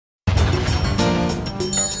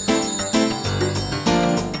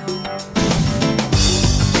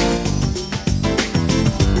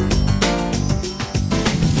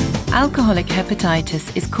Alcoholic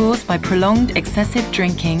hepatitis is caused by prolonged excessive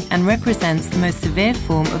drinking and represents the most severe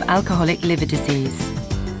form of alcoholic liver disease.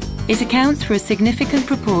 It accounts for a significant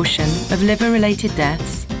proportion of liver-related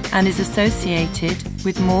deaths and is associated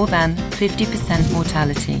with more than 50%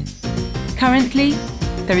 mortality. Currently,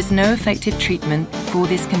 there is no effective treatment for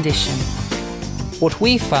this condition. What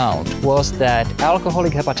we found was that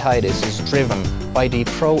alcoholic hepatitis is driven by the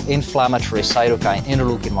pro-inflammatory cytokine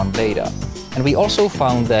interleukin-1 beta. And we also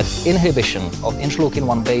found that inhibition of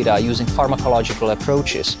interleukin-1 beta using pharmacological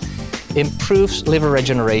approaches improves liver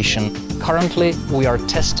regeneration. Currently, we are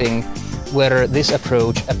testing whether this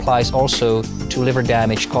approach applies also to liver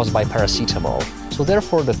damage caused by paracetamol. So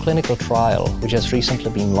therefore, the clinical trial, which has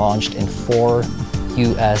recently been launched in 4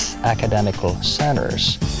 US academical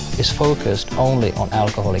centers, is focused only on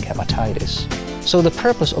alcoholic hepatitis. So the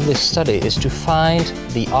purpose of this study is to find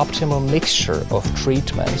the optimal mixture of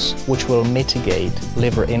treatments which will mitigate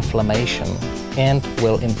liver inflammation and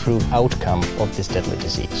will improve outcome of this deadly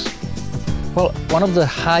disease. Well, one of the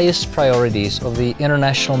highest priorities of the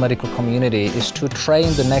international medical community is to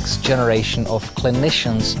train the next generation of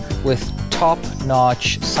clinicians with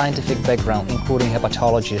top-notch scientific background, including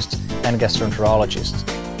hepatologists and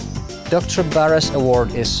gastroenterologists. Dr. Barra's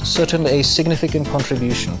award is certainly a significant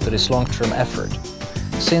contribution to this long-term effort.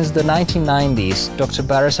 Since the 1990s, Dr.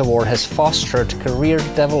 Barra's award has fostered career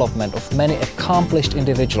development of many accomplished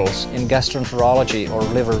individuals in gastroenterology or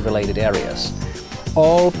liver-related areas.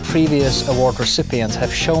 All previous award recipients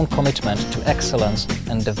have shown commitment to excellence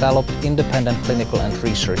and developed independent clinical and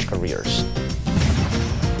research careers.